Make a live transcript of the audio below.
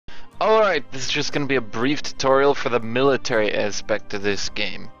Alright, this is just going to be a brief tutorial for the military aspect of this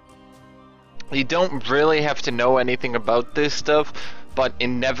game. You don't really have to know anything about this stuff, but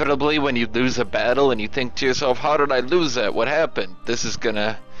inevitably when you lose a battle and you think to yourself, how did I lose that? What happened? This is going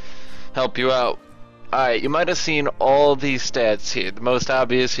to help you out. Alright, you might have seen all these stats here. The most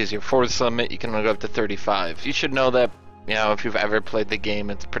obvious is your force limit. You can only go up to 35. You should know that, you know, if you've ever played the game,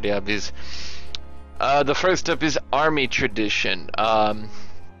 it's pretty obvious. The first up is Army Tradition.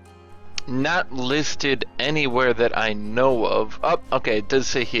 Not listed anywhere that I know of. Oh, okay, it does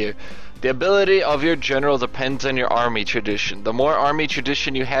say here. The ability of your general depends on your Army Tradition. The more Army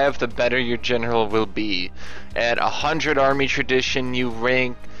Tradition you have, the better your general will be. At 100 Army Tradition, you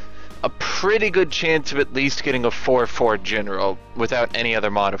rank a pretty good chance of at least getting a 4-4 general without any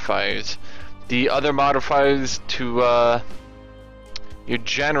other modifiers. The other modifiers to your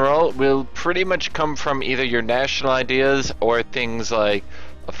general will pretty much come from either your national ideas or things like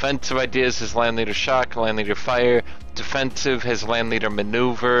offensive ideas has land leader shock, land leader fire. Defensive has land leader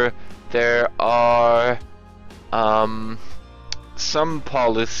maneuver. There are some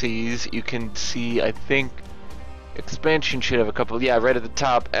policies you can see. I think expansion should have a couple. Yeah, right at the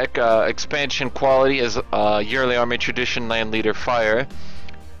top. Expansion quality is yearly army tradition, land leader fire,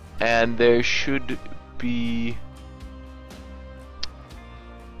 and there should be.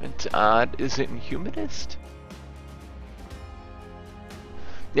 It's odd. Is it in humanist?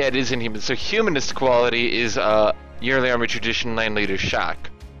 Yeah, it is in humanist. So humanist quality is yearly army tradition, land leader shock.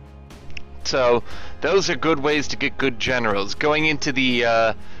 So those are good ways to get good generals. Going into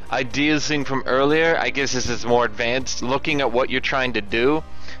the ideas thing from earlier, I guess this is more advanced. Looking at what you're trying to do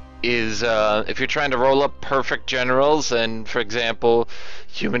is if you're trying to roll up perfect generals, then for example,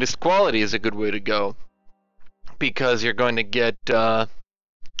 humanist quality is a good way to go, because you're going to get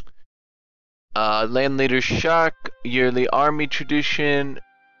land leader shock, yearly army tradition,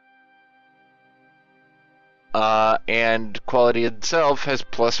 and quality itself has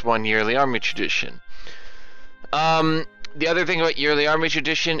 +1 yearly army tradition. The other thing about yearly army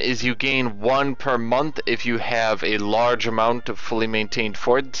tradition is you gain 1 per month if you have a large amount of fully maintained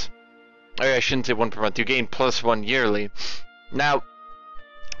forts. Or I shouldn't say 1 per month, you gain +1 yearly. Now,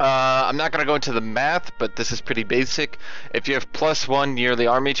 I'm not going to go into the math, but this is pretty basic. If you have +1 yearly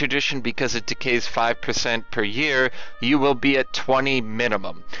army tradition, because it decays 5% per year, you will be at 20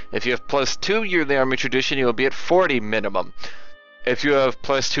 minimum. If you have +2 yearly army tradition, you will be at 40 minimum. If you have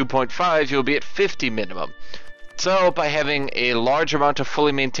 +2.5, you'll be at 50 minimum. So by having a large amount of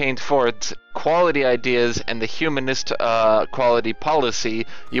fully maintained forts, quality ideas, and the humanist quality policy,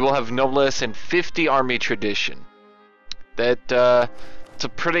 you will have no less than 50 army tradition. That it's a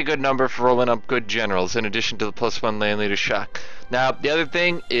pretty good number for rolling up good generals, in addition to the +1 land leader shock. Now, the other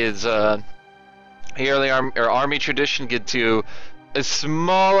thing is yearly army tradition gets you a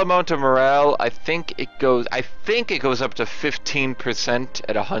small amount of morale. I think it goes up to 15%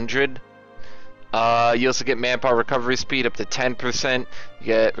 at 100. You also get manpower recovery speed up to 10%. You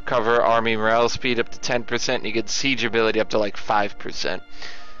get recover army morale speed up to 10%. And you get siege ability up to like 5%.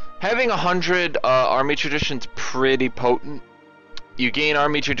 Having 100 army tradition is pretty potent. You gain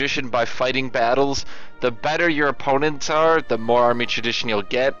army tradition by fighting battles. The better your opponents are, the more army tradition you'll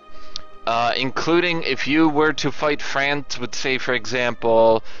get. Including if you were to fight France with, say, for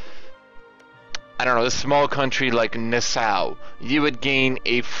example, I don't know, a small country like Nassau, you would gain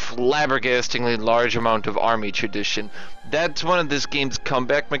a flabbergastingly large amount of army tradition. That's one of this game's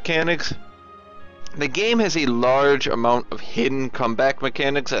comeback mechanics. The game has a large amount of hidden comeback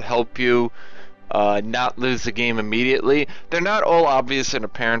mechanics that help you not lose the game immediately. They're not all obvious and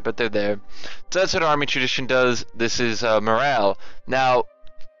apparent, but they're there. So that's what army tradition does. This is morale. Now,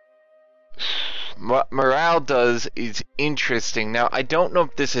 what morale does is interesting. Now, I don't know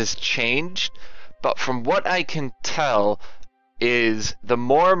if this has changed, but from what I can tell is the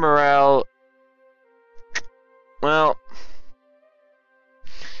more morale, well,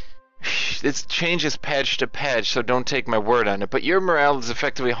 this changes patch to patch, so don't take my word on it, but your morale is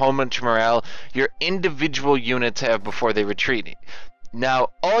effectively how much morale your individual units have before they retreat. Now,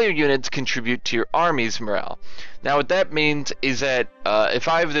 all your units contribute to your army's morale. Now, what that means is that if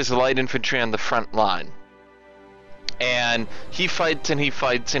I have this light infantry on the front line, and he fights and he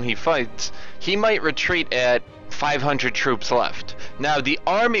fights and he fights, he might retreat at 500 troops left. Now, the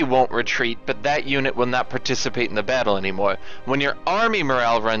army won't retreat, but that unit will not participate in the battle anymore. When your army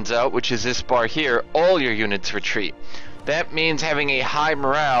morale runs out, which is this bar here, all your units retreat. That means having a high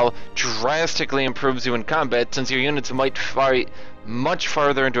morale drastically improves you in combat, since your units might fight much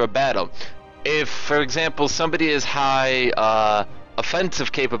farther into a battle. If, for example, somebody has high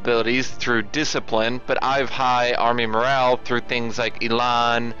offensive capabilities through discipline, but I have high army morale through things like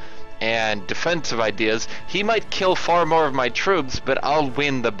Elan and defensive ideas, he might kill far more of my troops, but I'll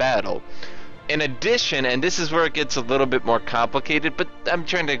win the battle. In addition, and this is where it gets a little bit more complicated, but I'm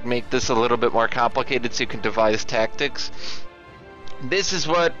trying to make this a little bit more complicated so you can devise tactics. This is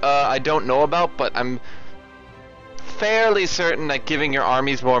what I don't know about, but I'm fairly certain that giving your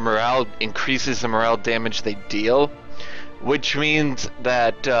armies more morale increases the morale damage they deal, which means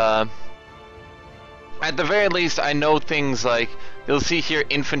that at the very least, I know things like, you'll see here,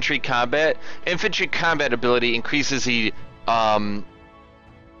 infantry combat. Infantry combat ability increases the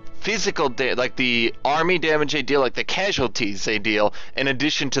physical, like the army damage they deal, like the casualties they deal, in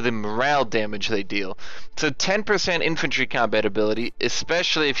addition to the morale damage they deal. So 10% infantry combat ability,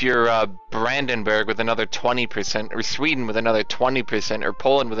 especially if you're Brandenburg with another 20%, or Sweden with another 20%, or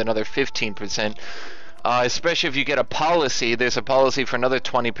Poland with another 15%. Especially if you get a policy, there's a policy for another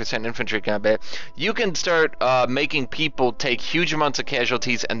 20% infantry combat, you can start making people take huge amounts of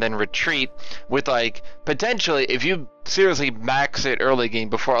casualties and then retreat with, like, potentially, if you seriously max it early game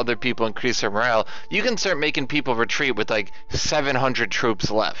before other people increase their morale, you can start making people retreat with, like, 700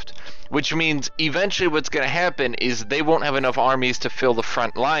 troops left. Which means eventually what's going to happen is they won't have enough armies to fill the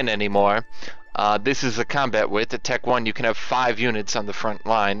front line anymore. This is the combat width. At Tech 1, you can have 5 units on the front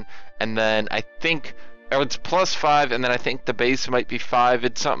line, and then I think... or it's +5, and then I think the base might be 5.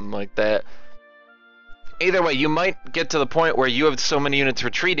 It's something like that. Either way, you might get to the point where you have so many units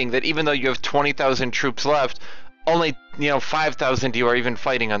retreating that even though you have 20,000 troops left, only 5,000 of you are even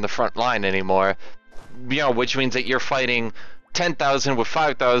fighting on the front line anymore. Which means that you're fighting 10,000 with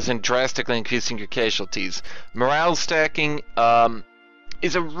 5,000, drastically increasing your casualties. Morale stacking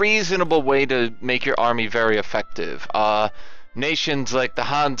is a reasonable way to make your army very effective. Nations like the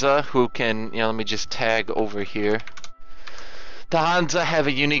Hansa, who can, let me just tag over here. The Hansa have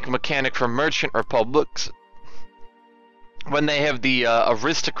a unique mechanic for merchant republics. When they have the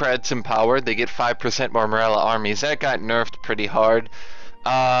aristocrats in power, they get 5% more morale armies. That got nerfed pretty hard.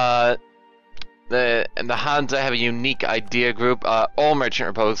 The Hansa have a unique idea group. All merchant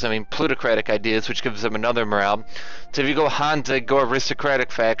republics, plutocratic ideas, which gives them another morale. So if you go Hansa, go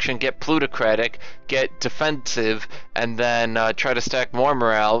aristocratic faction, get plutocratic, get defensive, and then try to stack more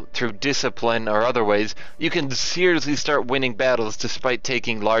morale through discipline or other ways, you can seriously start winning battles despite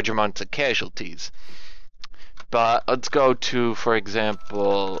taking large amounts of casualties. But let's go to, for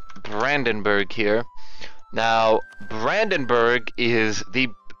example, Brandenburg here. Now, Brandenburg is the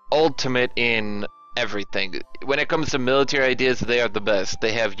ultimate in everything. When it comes to military ideas, they are the best.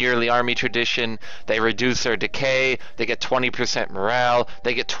 They have yearly army tradition, they reduce their decay, they get 20% morale,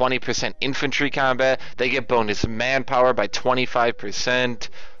 they get 20% infantry combat, they get bonus manpower by 25%,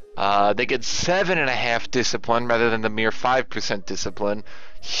 they get 7.5 discipline rather than the mere 5% discipline.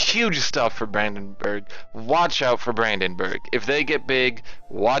 Huge stuff for Brandenburg. Watch out for Brandenburg. If they get big,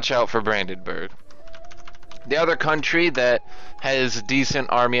 watch out for Brandenburg. The other country that has decent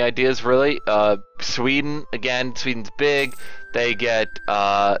army ideas, really, Sweden. Again, Sweden's big. They get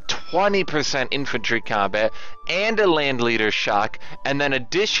 20% infantry combat and a land leader shock, and then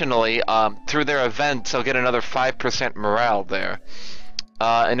additionally, through their events, they'll get another 5% morale there.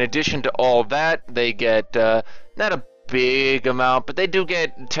 In addition to all that, they get not a big amount, but they do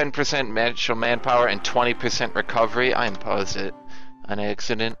get 10% martial manpower and 20% recovery. I imposed it on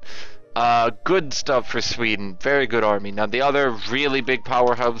accident. Good stuff for Sweden. Very good army. Now, the other really big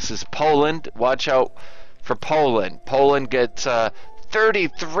powerhouse is Poland. Watch out for Poland. Poland gets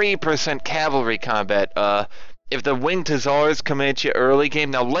 33% cavalry combat. If the winged hussars come at you early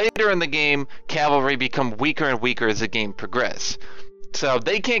game, now later in the game, cavalry become weaker and weaker as the game progresses. So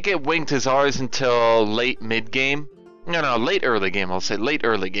they can't get winged hussars until late mid game. No, late early game. I'll say late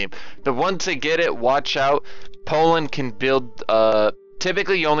early game. But once they get it, watch out. Poland can build.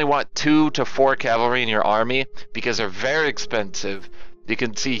 Typically, you only want 2 to 4 cavalry in your army because they're very expensive. You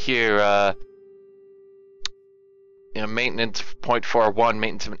can see here, maintenance 0.41,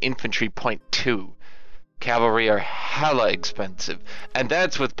 maintenance of infantry 0.2. Cavalry are hella expensive, and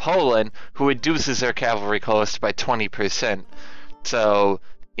that's with Poland, who reduces their cavalry cost by 20%. So,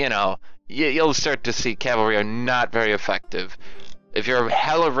 you'll start to see cavalry are not very effective. If you're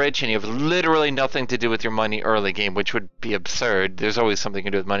hella rich and you have literally nothing to do with your money early game, which would be absurd, there's always something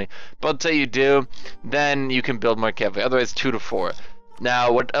to do with money, but let's say you do, then you can build more cavalry, otherwise 2 to 4.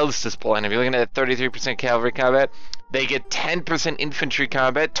 Now, what else does Poland have? If you're looking at 33% cavalry combat, they get 10% infantry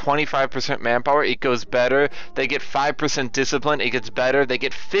combat, 25% manpower, it goes better. They get 5% discipline, it gets better. They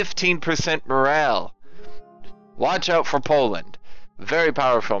get 15% morale. Watch out for Poland. Very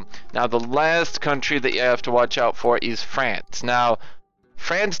powerful. Now, the last country that you have to watch out for is France. Now,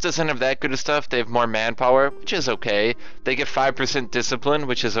 France doesn't have that good of stuff. They have more manpower, which is okay. They get 5% discipline,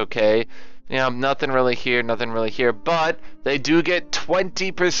 which is okay. You know, nothing really here, nothing really here. But they do get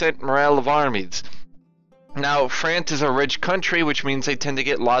 20% morale of armies. Now, France is a rich country, which means they tend to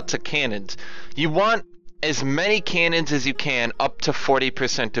get lots of cannons. You want as many cannons as you can, up to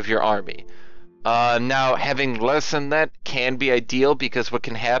 40% of your army. Now, having less than that can be ideal, because what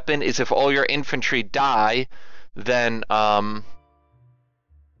can happen is if all your infantry die, then, well,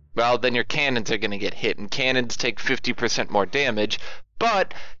 then your cannons are going to get hit, and cannons take 50% more damage,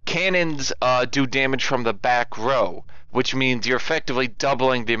 but cannons do damage from the back row, which means you're effectively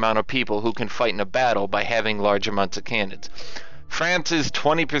doubling the amount of people who can fight in a battle by having large amounts of cannons. France's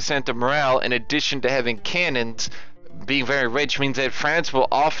 20% of morale, in addition to having cannons, being very rich, means that France will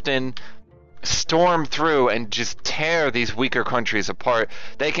often storm through and just tear these weaker countries apart.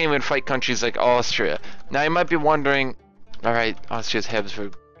 They can even fight countries like Austria. Now, you might be wondering, alright, Austria's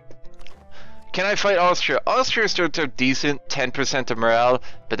Habsburg. Can I fight Austria? Austria starts out decent, 10% of morale,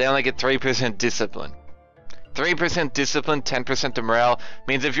 but they only get 3% discipline. 3% discipline, 10% of morale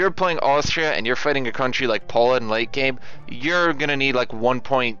means if you're playing Austria and you're fighting a country like Poland late game, you're going to need like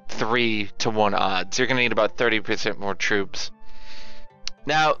 1.3 to 1 odds. You're going to need about 30% more troops.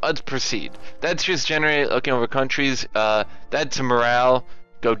 Now, let's proceed. That's just generally looking over countries. That's morale.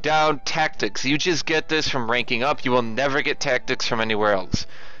 Go down. Tactics. You just get this from ranking up. You will never get tactics from anywhere else.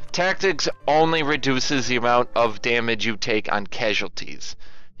 Tactics only reduces the amount of damage you take on casualties.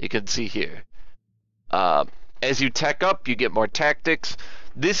 You can see here. As you tech up, you get more tactics.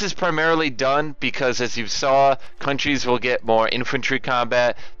 This is primarily done because, as you saw, countries will get more infantry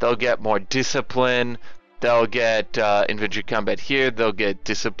combat, they'll get more discipline, they'll get infantry combat here, they'll get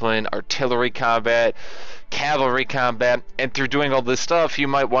discipline, artillery combat, cavalry combat, and through doing all this stuff, you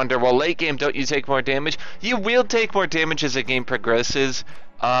might wonder, well, late game, don't you take more damage? You will take more damage as the game progresses.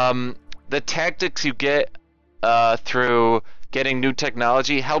 The tactics you get through getting new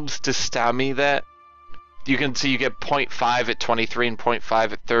technology helps to stymie that. You can see you get 0.5 at 23 and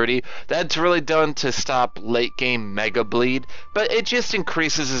 0.5 at 30. That's really done to stop late game mega bleed, but it just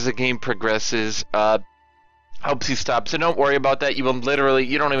increases as the game progresses. Helps you stop, so don't worry about that. You will literally,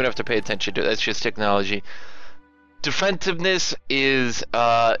 you don't even have to pay attention to it. That's just technology. Defensiveness is,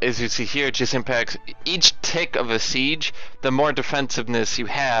 as you see here, it just impacts each tick of a siege. The more defensiveness you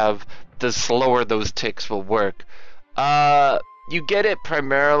have, the slower those ticks will work. You get it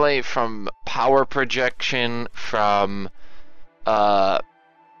primarily from power projection, from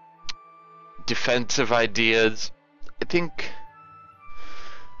defensive ideas. I think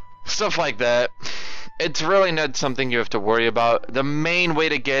stuff like that. It's really not something you have to worry about. The main way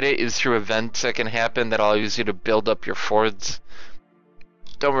to get it is through events that can happen that allow you to build up your forts.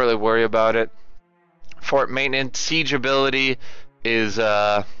 Don't really worry about it. Fort maintenance, siege ability is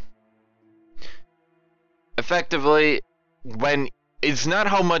effectively when it's not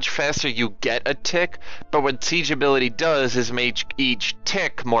how much faster you get a tick, but what siege ability does is make each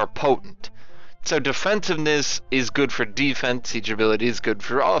tick more potent. So defensiveness is good for defense, siege ability is good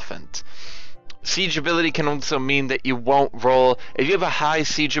for offense. Siege ability can also mean that you won't roll, if you have a high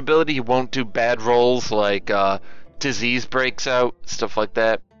siege ability, you won't do bad rolls like disease breaks out, stuff like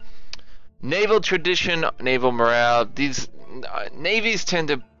that. Naval tradition, naval morale, these navies tend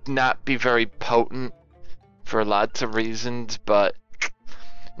to not be very potent for lots of reasons, but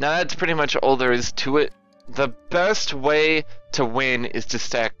now that's pretty much all there is to it. The best way to win is to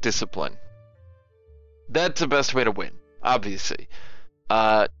stack discipline. That's the best way to win, obviously.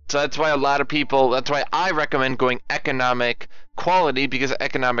 So that's why a lot of people, that's why I recommend going economic quality, because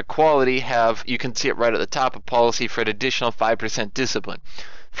economic quality have, you can see it right at the top of policy, for an additional 5% discipline.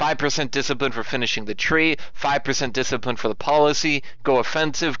 5% discipline for finishing the tree, 5% discipline for the policy, go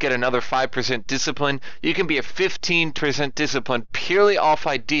offensive, get another 5% discipline. You can be a 15% discipline purely off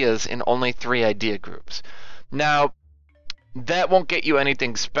ideas in only 3 idea groups. Now, that won't get you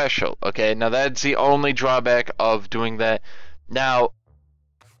anything special, okay? Now, that's the only drawback of doing that. Now,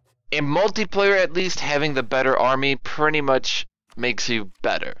 in multiplayer, at least, having the better army pretty much makes you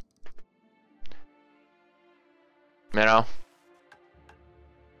better. You know?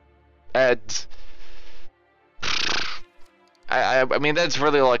 I mean, that's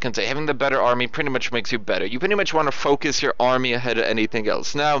really all I can say. Having the better army pretty much makes you better. You pretty much want to focus your army ahead of anything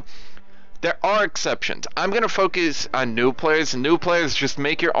else. Now, there are exceptions. I'm going to focus on new players. New players, just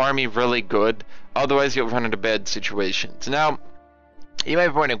make your army really good. Otherwise, you'll run into bad situations. Now, you might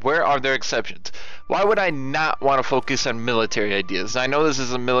be wondering, where are there exceptions? Why would I not want to focus on military ideas? I know this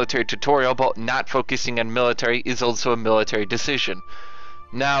is a military tutorial, but not focusing on military is also a military decision.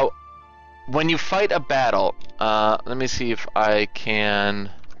 Now, when you fight a battle, let me see if I can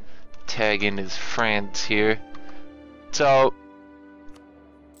tag in his friends here. So,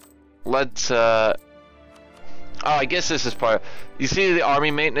 let's, oh, I guess this is part. You see the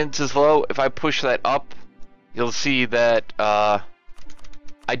army maintenance is low? If I push that up, you'll see that,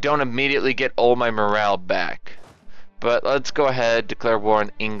 I don't immediately get all my morale back. But let's go ahead, declare war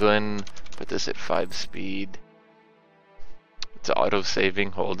on England, put this at 5 speed. It's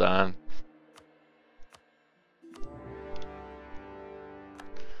auto-saving, hold on.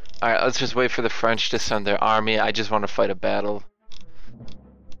 Alright, let's just wait for the French to send their army. I just want to fight a battle.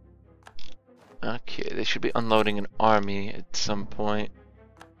 Okay, they should be unloading an army at some point.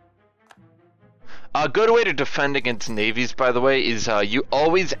 A good way to defend against navies, by the way, is you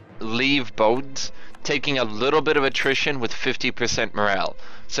always leave boats taking a little bit of attrition with 50% morale.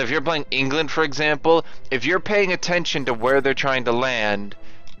 So if you're playing England, for example, if you're paying attention to where they're trying to land,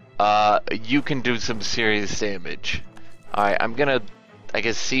 you can do some serious damage. Alright, I'm gonna, I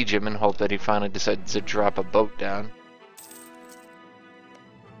guess, siege him and hope that he finally decides to drop a boat down.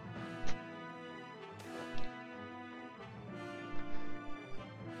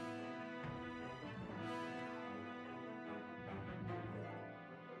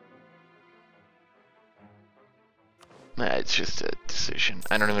 It's just a decision.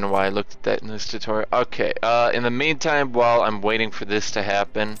 I don't even know why I looked at that in this tutorial. Okay, in the meantime, while I'm waiting for this to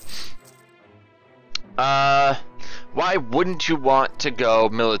happen, why wouldn't you want to go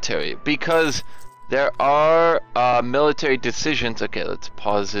military? Because there are military decisions. Okay, let's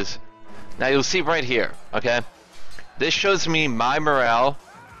pause this. Now you'll see right here, okay? This shows me my morale.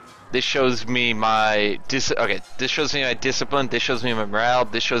 This shows me my this shows me my discipline. This shows me my morale.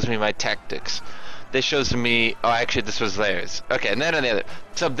 This shows me my tactics. This shows me, oh, actually, this was theirs. Okay, and then on the other.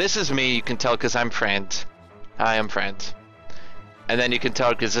 So this is me, you can tell because I'm France. Hi, I'm France. And then you can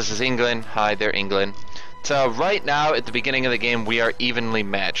tell because this is England. Hi, they're England. So right now, at the beginning of the game, we are evenly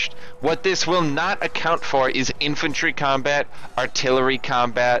matched. What this will not account for is infantry combat, artillery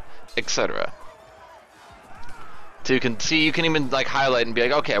combat, etc. So you can see, you can even like highlight and be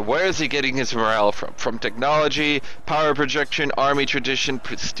like, okay, where is he getting his morale from? From technology, power projection, army tradition,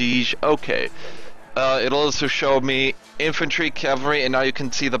 prestige, okay. It'll also show me infantry, cavalry, and now you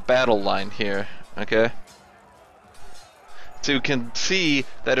can see the battle line here, okay? So you can see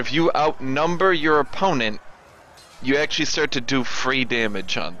that if you outnumber your opponent, you actually start to do free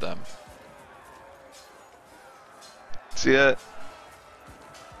damage on them. See that?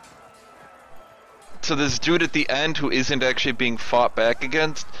 So this dude at the end who isn't actually being fought back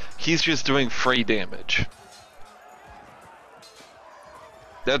against, he's just doing free damage.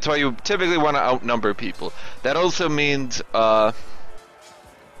 That's why you typically want to outnumber people. That also means, why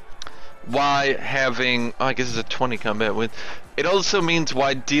having, oh, I guess it's a 20 combat win. It also means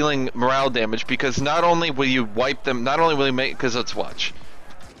why dealing morale damage, because not only will you wipe them, not only will you make, because let's watch.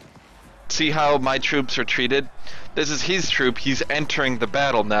 See how my troops are treated? This is his troop, he's entering the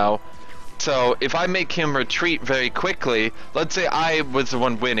battle now. So if I make him retreat very quickly, let's say I was the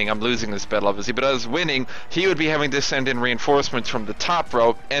one winning, I'm losing this battle obviously, but I was winning, he would be having to send in reinforcements from the top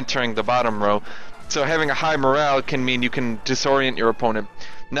row, entering the bottom row. So having a high morale can mean you can disorient your opponent.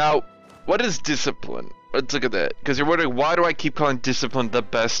 Now, what is discipline? Let's look at that, because you're wondering, why do I keep calling discipline the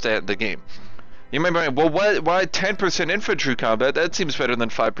best stat in the game? You might be like, well, why 10% infantry combat? That seems better than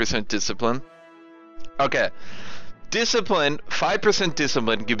 5% discipline. Okay. Discipline, 5%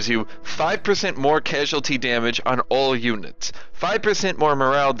 discipline gives you 5% more casualty damage on all units. 5% more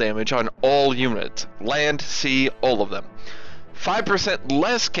morale damage on all units. Land, sea, all of them. 5%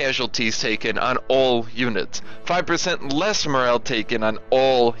 less casualties taken on all units. 5% less morale taken on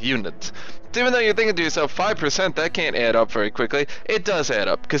all units. So even though you're thinking to yourself, 5%, that can't add up very quickly, it does add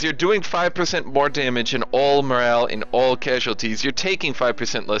up, because you're doing 5% more damage in all morale, in all casualties. You're taking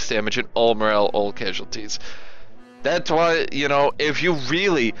 5% less damage in all morale, all casualties. That's why, you know, if you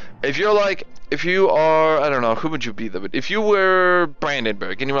are, I don't know, who would you be though? If you were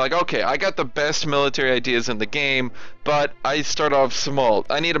Brandenburg and you were like, okay, I got the best military ideas in the game, but I start off small.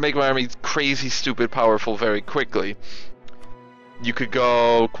 I need to make my army crazy, stupid, powerful very quickly. You could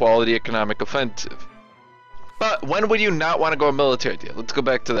go quality economic offensive. But when would you not want to go a military idea? Let's go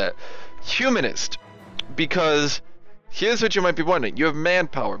back to that. Humanist. Because here's what you might be wondering. You have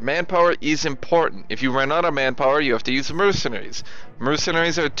manpower. Manpower is important. If you run out of manpower, you have to use mercenaries.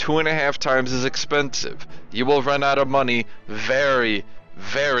 Mercenaries are 2.5 times as expensive. You will run out of money very,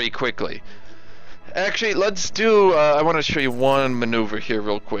 very quickly. Actually, let's do, I want to show you one maneuver here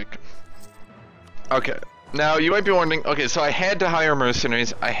real quick. Okay. Now, you might be wondering, okay, so I had to hire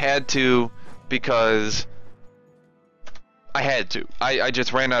mercenaries. I had to because I had to. I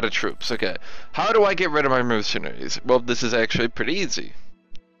just ran out of troops. Okay. How do I get rid of my mercenaries? Well, this is actually pretty easy.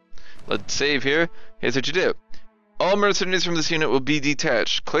 Let's save here. Here's what you do. All mercenaries from this unit will be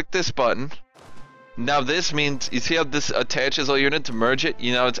detached. Click this button. Now this means, you see how this attaches all unit to merge it?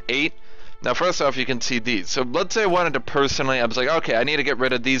 You know it's 8. Now first off, you can see these. So let's say I wanted to personally, I was like, okay, I need to get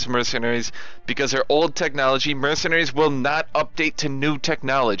rid of these mercenaries because they're old technology. Mercenaries will not update to new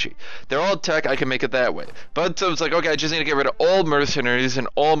technology. They're old tech, I can make it that way. But so it's like, okay, I just need to get rid of all mercenaries and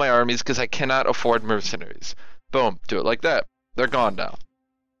all my armies because I cannot afford mercenaries. Boom, do it like that. They're gone now.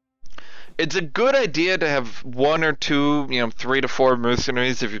 It's a good idea to have 1 or 2, 3 to 4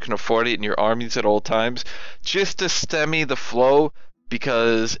 mercenaries if you can afford it in your armies at all times, just to stem the flow,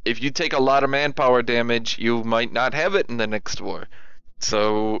 because if you take a lot of manpower damage, you might not have it in the next war.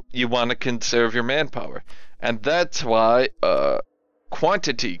 So you want to conserve your manpower. And that's why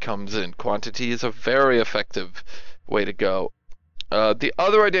quantity comes in. Quantity is a very effective way to go. The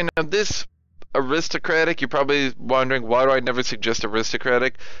other idea, now this aristocratic, you're probably wondering, why do I never suggest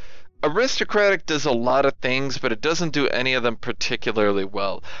aristocratic? Aristocratic does a lot of things, but it doesn't do any of them particularly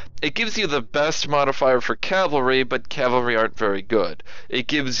well. It gives you the best modifier for cavalry, but cavalry aren't very good. It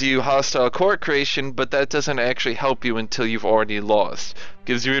gives you hostile court creation, but that doesn't actually help you until you've already lost. It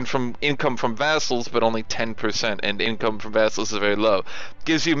gives you income from vassals, but only 10%, and income from vassals is very low. It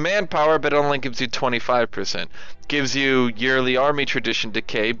gives you manpower, but it only gives you 25%. It gives you yearly army tradition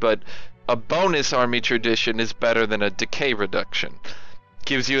decay, but a bonus army tradition is better than a decay reduction.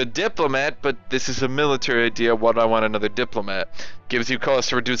 Gives you a diplomat, but this is a military idea. What do I want another diplomat? Gives you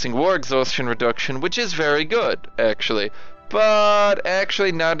cost of reducing war exhaustion reduction, which is very good, actually. But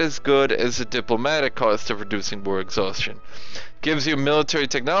actually not as good as the diplomatic cost of reducing war exhaustion. Gives you military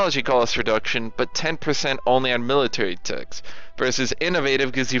technology cost reduction, but 10% only on military techs. Versus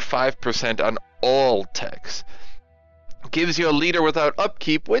innovative gives you 5% on all techs. Gives you a leader without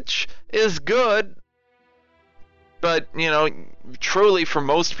upkeep, which is good. But, truly for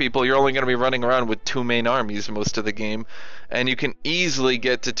most people, you're only going to be running around with 2 main armies most of the game. And you can easily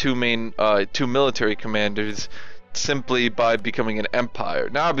get to 2 military commanders simply by becoming an empire.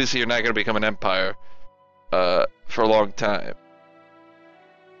 Now, obviously, you're not going to become an empire for a long time.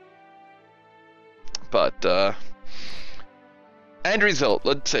 But, end result,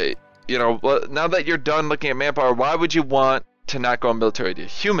 let's say, now that you're done looking at manpower, why would you want to not go on military idea?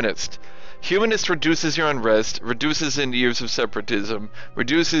 Humanist. Humanist reduces your unrest, reduces in years of separatism,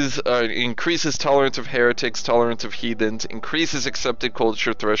 increases tolerance of heretics, tolerance of heathens, increases accepted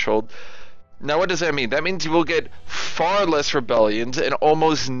culture threshold. Now what does that mean? That means you will get far less rebellions and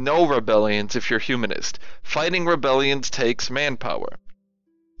almost no rebellions if you're humanist. Fighting rebellions takes manpower.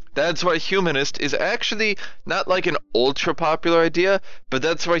 That's why humanist is actually not like an ultra popular idea, but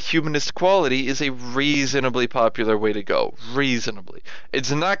that's why humanist quality is a reasonably popular way to go. Reasonably.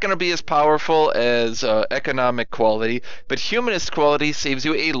 It's not going to be as powerful as economic quality, but humanist quality saves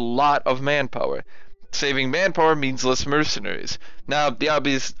you a lot of manpower. Saving manpower means less mercenaries. Now, the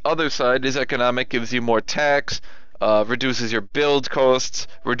obvious other side is economic, gives you more tax, reduces your build costs,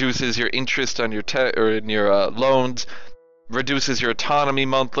 reduces your interest on your loans, reduces your autonomy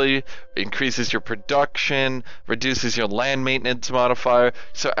monthly, increases your production, reduces your land maintenance modifier.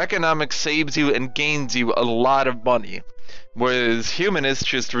 So economic saves you and gains you a lot of money, whereas humanist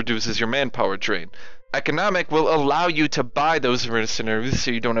just reduces your manpower drain. Economic will allow you to buy those mercenaries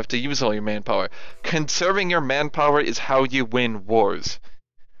so you don't have to use all your manpower. Conserving your manpower is how you win wars.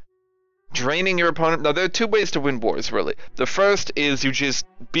 Draining your opponent. Now, there are 2 ways to win wars, really. The first is you just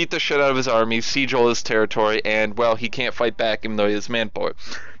beat the shit out of his army, siege all his territory, and, well, he can't fight back even though he has manpower.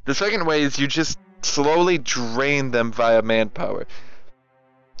 The second way is you just slowly drain them via manpower.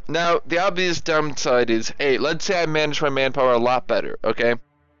 Now, the obvious downside is, hey, let's say I manage my manpower a lot better, okay?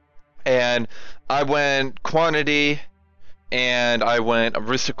 And I went quantity, and I went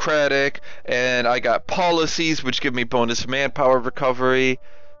aristocratic, and I got policies which give me bonus manpower recovery.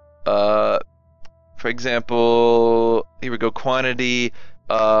 For example, here we go, quantity,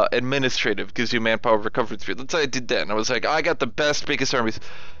 administrative gives you manpower recovery speed. Let's say I did that, and I was like, I got the best, biggest armies.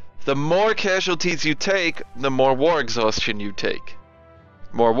 The more casualties you take, the more war exhaustion you take.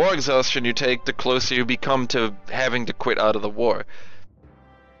 More war exhaustion you take, the closer you become to having to quit out of the war.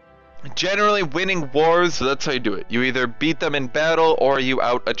 Generally, winning wars, that's how you do it. You either beat them in battle or you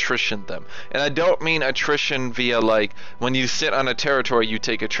out-attrition them. And I don't mean attrition via, like, when you sit on a territory, you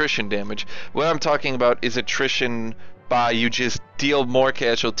take attrition damage. What I'm talking about is attrition by you just deal more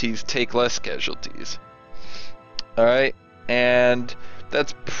casualties, take less casualties. Alright? And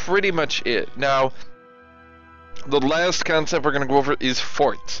that's pretty much it. Now, the last concept we're going to go over is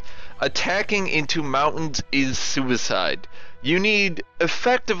forts. attacking into mountains is suicide. You need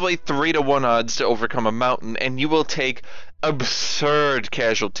effectively 3 to 1 odds to overcome a mountain, and you will take absurd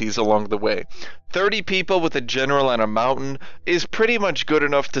casualties along the way. 30 people with a general on a mountain is pretty much good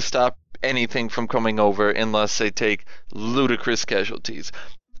enough to stop anything from coming over unless they take ludicrous casualties.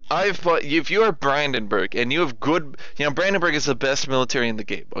 If you're Brandenburg and you have good, Brandenburg is the best military in the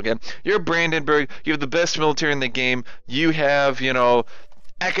game, okay? You're Brandenburg, you have the best military in the game, you have,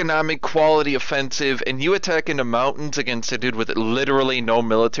 economic quality offensive, and you attack into mountains against a dude with literally no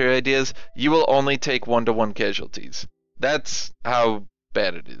military ideas, you will only take 1 to 1 casualties. That's how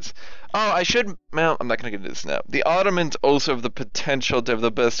bad it is. Oh, I'm not gonna get into this now. The Ottomans also have the potential to have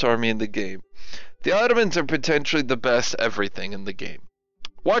the best army in the game. The Ottomans are potentially the best everything in the game.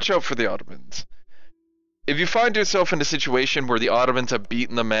 Watch out for the Ottomans. If you find yourself in a situation where the Ottomans have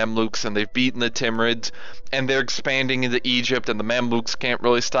beaten the Mamluks and they've beaten the Timurids and they're expanding into Egypt and the Mamluks can't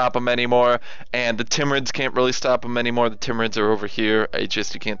really stop them anymore and the Timurids can't really stop them anymore, the Timurids are over here, you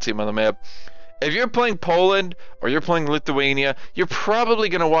can't see them on the map. If you're playing Poland or you're playing Lithuania, you're probably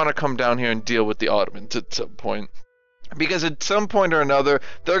going to want to come down here and deal with the Ottomans at some point. Because at some point or another,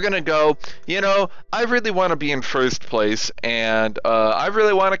 they're going to go, I really want to be in first place and I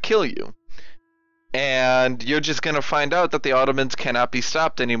really want to kill you. And you're just going to find out that the Ottomans cannot be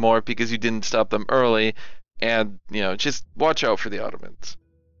stopped anymore because you didn't stop them early. And, just watch out for the Ottomans.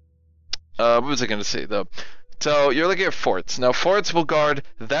 What was I going to say, though? So, you're looking at forts. Now, forts will guard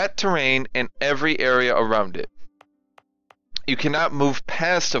that terrain and every area around it. You cannot move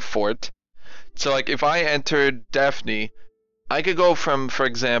past a fort. So, like, if I entered Daphne, I could go from, for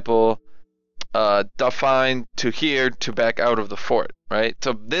example, Dauphine to here to back out of the fort, right?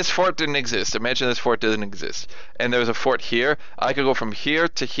 So this fort didn't exist. Imagine this fort doesn't exist. And there's a fort here. I could go from here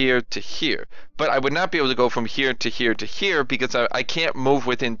to here to here. But I would not be able to go from here to here to here because I can't move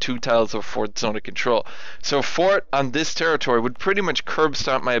within 2 tiles of fort zone of control. So a fort on this territory would pretty much curb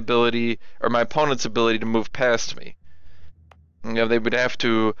stomp my ability, or my opponent's ability to move past me. They would have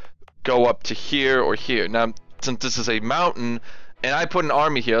to go up to here or here. Now, since this is a mountain, and I put an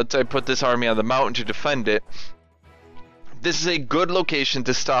army here, let's say I put this army on the mountain to defend it, this is a good location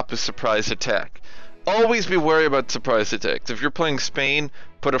to stop a surprise attack. Always be wary about surprise attacks. If you're playing Spain,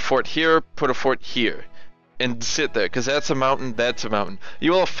 put a fort here, put a fort here, and sit there, because that's a mountain, that's a mountain.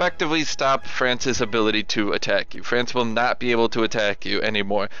 You will effectively stop France's ability to attack you. France will not be able to attack you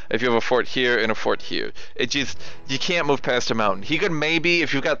anymore if you have a fort here and a fort here. You can't move past a mountain. He could maybe,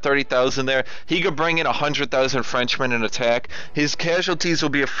 if you've got 30,000 there, he could bring in 100,000 Frenchmen and attack. His casualties will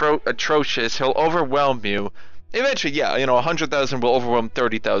be atrocious. He'll overwhelm you. Eventually, yeah, 100,000 will overwhelm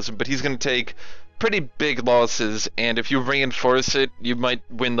 30,000, but he's going to take pretty big losses, and if you reinforce it, you might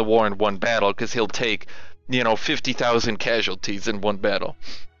win the war in one battle, because he'll take 50,000 casualties in one battle.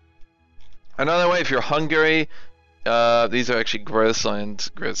 Another way, if you're Hungary, these are actually grassland.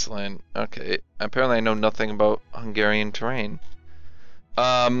 Okay, apparently I know nothing about Hungarian terrain.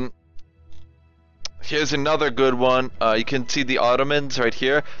 Here's another good one. You can see the Ottomans right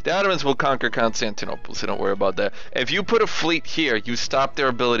here. The Ottomans will conquer Constantinople, so don't worry about that. If you put a fleet here, you stop their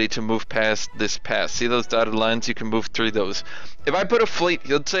ability to move past this pass. See those dotted lines? You can move through those. If I put a fleet,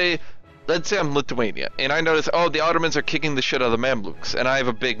 let's say I'm Lithuania, and I notice, oh, the Ottomans are kicking the shit out of the Mamluks, and I have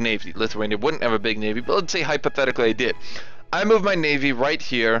a big navy. Lithuania wouldn't have a big navy, but let's say hypothetically I did. I move my navy right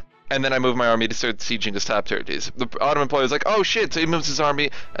here, and then I move my army to start sieging his top territories. The Ottoman player is like, oh shit, so he moves his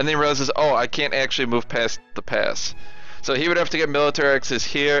army, and then he realizes, oh, I can't actually move past the pass. So he would have to get military access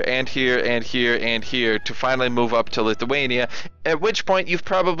here, and here, and here, and here, to finally move up to Lithuania, at which point you've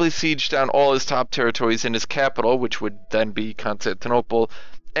probably sieged down all his top territories in his capital, which would then be Constantinople,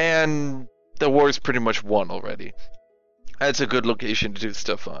 and the war's pretty much won already. That's a good location to do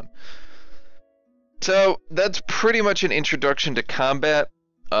stuff on. So that's pretty much an introduction to combat.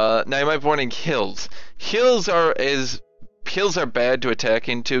 Now you might be wondering, hills. Hills are bad to attack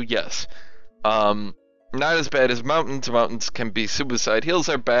into, yes. Not as bad as mountains. Mountains can be suicide. Hills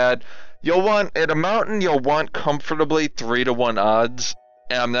are bad. At a mountain, you'll want comfortably 3 to 1 odds.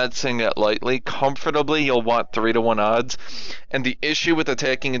 And I'm not saying that lightly. Comfortably, you'll want 3 to 1 odds. And the issue with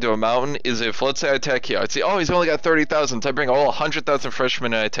attacking into a mountain is if, let's say I attack here, I'd say, oh, he's only got 30,000, so I bring all 100,000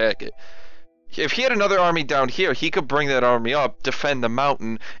 freshmen and I attack it. If he had another army down here, he could bring that army up, defend the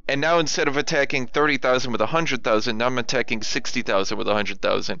mountain, and now instead of attacking 30,000 with 100,000, now I'm attacking 60,000 with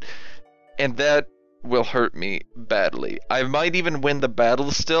 100,000. And that will hurt me badly. I might even win the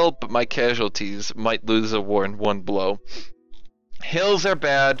battle still, but my casualties might lose the war in one blow. Hills are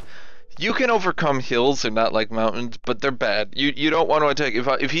bad. You can overcome hills, they're not like mountains, but they're bad. You don't want to attack.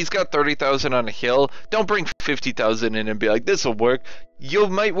 If he's got 30,000 on a hill, don't bring 50,000 in and be like, this'll work. You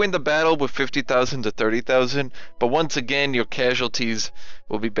might win the battle with 50,000 to 30,000, but once again, your casualties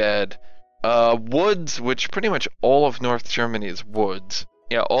will be bad. Woods, which pretty much all of North Germany is woods.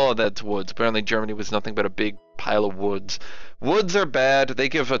 Yeah, all of that's woods. Apparently Germany was nothing but a big pile of woods. Woods are bad. They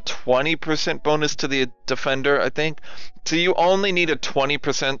give a 20% bonus to the defender, I think. So you only need a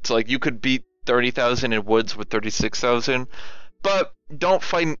 20%. So like you could beat 30,000 in woods with 36,000. But don't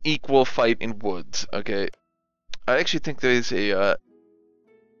fight an equal fight in woods, okay? I actually think there's a...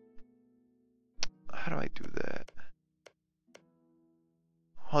 how do I do that?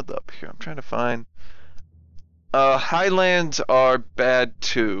 Hold up here. I'm trying to find... Highlands are bad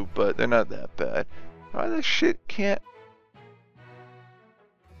too, but they're not that bad. Why this shit can't...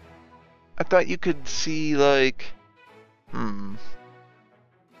 I thought you could see, like...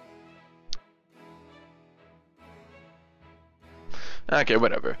 Okay,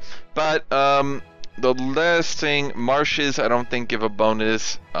 whatever. But, the last thing, marshes, I don't think give a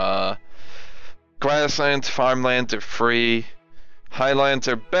bonus. Grasslands, farmlands are free. Highlands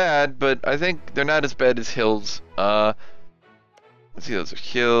are bad, but I think they're not as bad as hills. Let's see, those are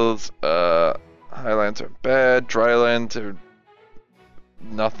hills. Highlands are bad. Drylands are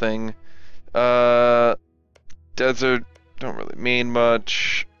nothing. Desert don't really mean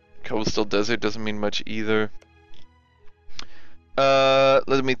much. Coastal desert doesn't mean much either.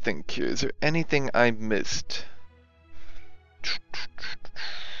 Let me think here. Is there anything I missed?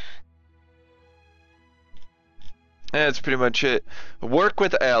 That's pretty much it. Work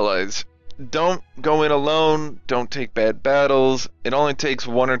with allies. Don't go in alone. Don't take bad battles. It only takes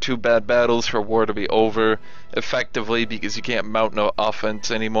 1 or 2 bad battles for war to be over effectively because you can't mount no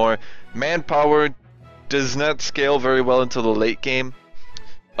offense anymore. Manpower does not scale very well until the late game.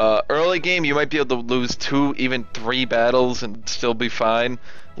 Early game, you might be able to lose 2, even 3 battles and still be fine.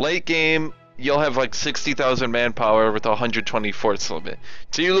 Late game, you'll have like 60,000 manpower with a 120 force limit.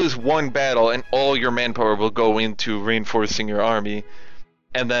 So you lose 1 battle and all your manpower will go into reinforcing your army.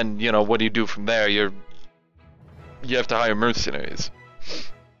 And then, you know, what do you do from there? You have to hire mercenaries.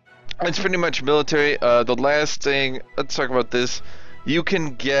 It's pretty much military. The last thing, let's talk about this. You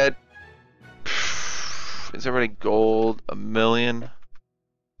can get... Is everybody gold? 1 million?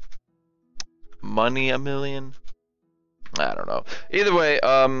 Money 1 million? I don't know. Either way,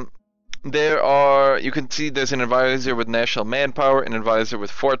 there are, you can see there's an advisor with national manpower, an advisor with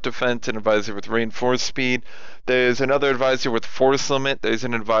fort defense, an advisor with reinforced speed. There's another advisor with force limit. There's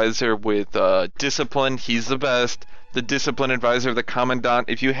an advisor with discipline. He's the best. The discipline advisor, the commandant.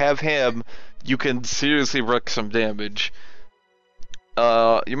 If you have him, you can seriously wreak some damage.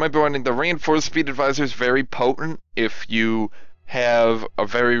 You might be wondering, the reinforced speed advisor is very potent if you have a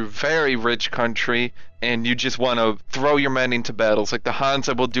very, very rich country and you just want to throw your men into battles. Like the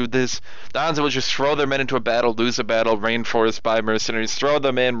Hansa will do this. The Hansa will just throw their men into a battle, lose a battle, reinforced by mercenaries, throw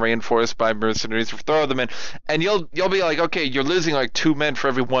them in, reinforced by mercenaries, throw them in, and you'll be like, okay, you're losing like 2 men for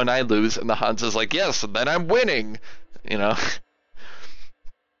every 1 I lose, and the Hansa's like, yes, and then I'm winning, you know.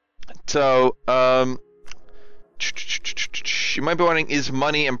 So, you might be wondering, is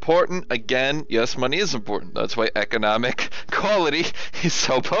money important? Again, yes, money is important. That's why economic quality is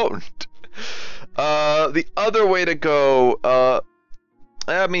so potent. The other way to go,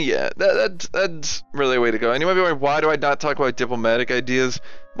 I mean, yeah, that's really a way to go. And you might be wondering, why do I not talk about diplomatic ideas?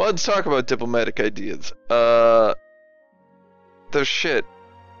 Well, let's talk about diplomatic ideas. They're shit.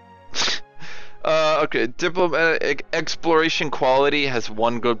 Okay, diplomatic exploration quality has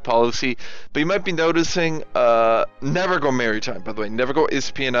 1 good policy, but you might be noticing, never go maritime, by the way, never go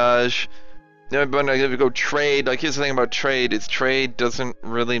espionage, never go trade. Like, here's the thing about trade, is trade doesn't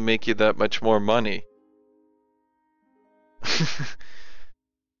really make you that much more money.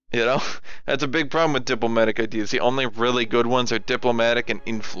 You know? That's a big problem with diplomatic ideas. The only really good ones are diplomatic and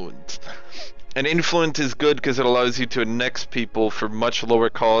influence. And influence is good because it allows you to annex people for much lower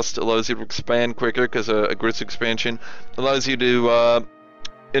cost, allows you to expand quicker because of aggressive expansion, allows you to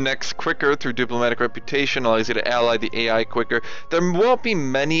annex quicker through diplomatic reputation, allows you to ally the AI quicker. There won't be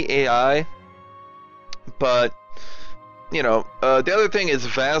many AI, but, you know, the other thing is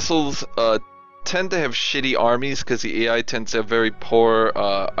vassals tend to have shitty armies because the AI tends to have very poor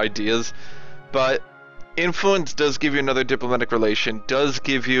ideas, but influence does give you another diplomatic relation, does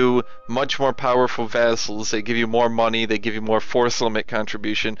give you much more powerful vassals, they give you more money, they give you more force limit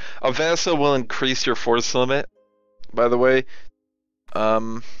contribution. A vassal will increase your force limit, by the way.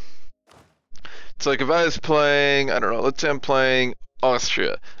 It's like if I was playing, I don't know, let's say I'm playing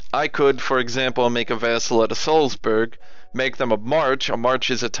Austria. I could, for example, make a vassal out of Salzburg, make them a march. A march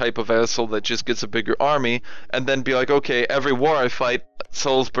is a type of vassal that just gets a bigger army, and then be like, okay, every war I fight,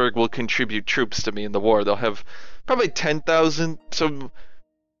 Salzburg will contribute troops to me in the war. They'll have probably 10,000. So,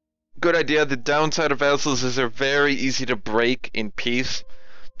 good idea. The downside of vassals is they're very easy to break in peace.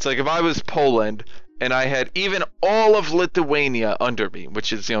 It's like if I was Poland and I had even all of Lithuania under me,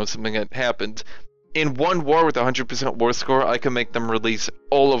 which is, something that happens, in one war with 100% war score, I can make them release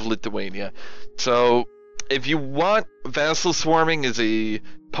all of Lithuania. So, if you want, vassal swarming is a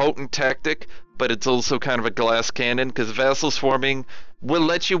potent tactic, but it's also kind of a glass cannon, because vassal swarming will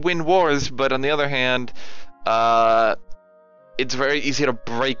let you win wars, but on the other hand, it's very easy to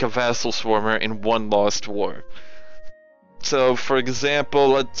break a vassal swarmer in one lost war. So, for example,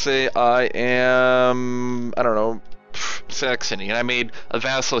 let's say I am, I don't know, Saxony, and I made a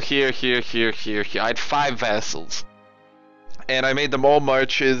vassal here, here, here, here, here. I had 5 vassals, and I made them all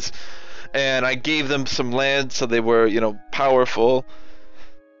marches, and I gave them some land so they were, powerful.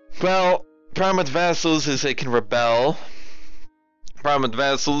 Well, problem with vassals is they can rebel. Problem with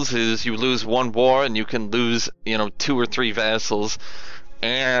vassals is you lose one war and you can lose, 2 or 3 vassals.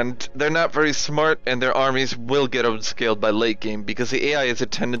 And they're not very smart, and their armies will get outscaled by late game, because the AI has a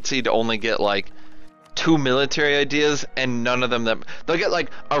tendency to only get, 2 military ideas, and none of them that... They'll get,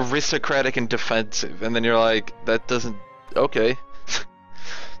 aristocratic and defensive, and then you're like, that doesn't... Okay.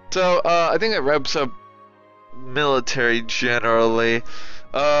 So, I think that wraps up military generally.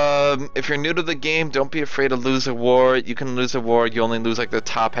 If you're new to the game, don't be afraid to lose a war. You can lose a war, you only lose the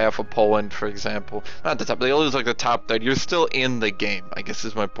top half of Poland, for example. Not the top, they lose the top third. You're still in the game, I guess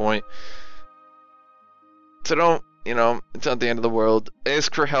is my point. So don't, it's not the end of the world.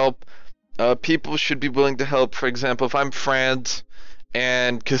 Ask for help. People should be willing to help. For example, if I'm France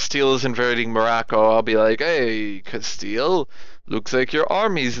and Castile is invading Morocco, I'll be like, hey, Castile, looks like your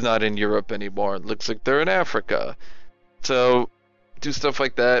army's not in Europe anymore. It looks like they're in Africa. So, do stuff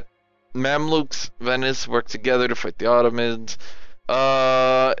like that. Mamluks, Venice work together to fight the Ottomans.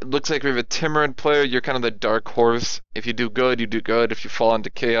 It looks like we have a Timurid player. You're kind of the dark horse. If you do good, you do good. If you fall into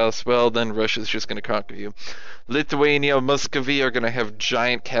chaos, well, then Russia's just going to conquer you. Lithuania, Muscovy are going to have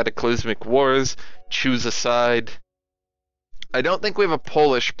giant cataclysmic wars. Choose a side. I don't think we have a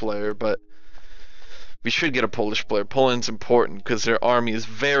Polish player, but we should get a Polish player. Poland's important because their army is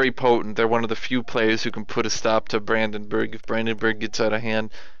very potent. They're one of the few players who can put a stop to Brandenburg if Brandenburg gets out of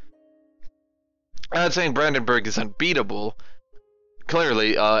hand. I'm not saying Brandenburg is unbeatable.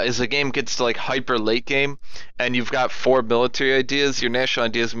 Clearly, as the game gets to hyper late game and you've got 4 military ideas, your national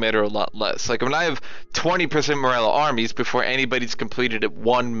ideas matter a lot less. Like when I have 20% morale armies before anybody's completed at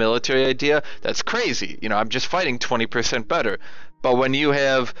 1 military idea, that's crazy. I'm just fighting 20% better. But when you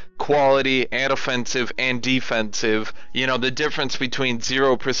have quality and offensive and defensive, the difference between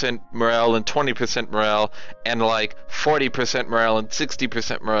 0% morale and 20% morale and 40% morale and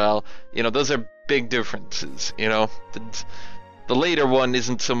 60% morale, those are big differences, The later one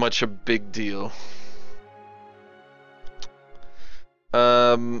isn't so much a big deal.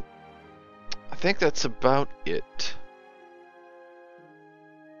 I think that's about it.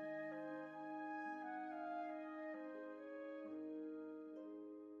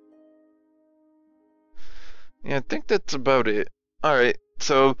 Yeah, I think that's about it. Alright,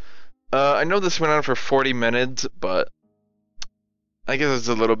 so, I know this went on for 40 minutes, but I guess it's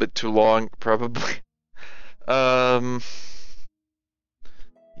a little bit too long, probably.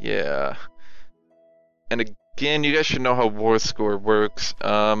 Yeah. And again, you guys should know how war score works.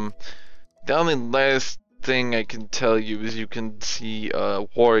 The only last thing I can tell you is you can see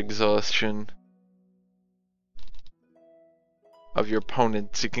war exhaustion of your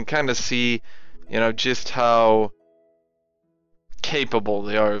opponents. You can kind of see, just how capable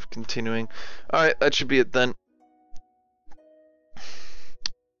they are of continuing. Alright, that should be it then.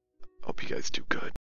 Hope you guys do good.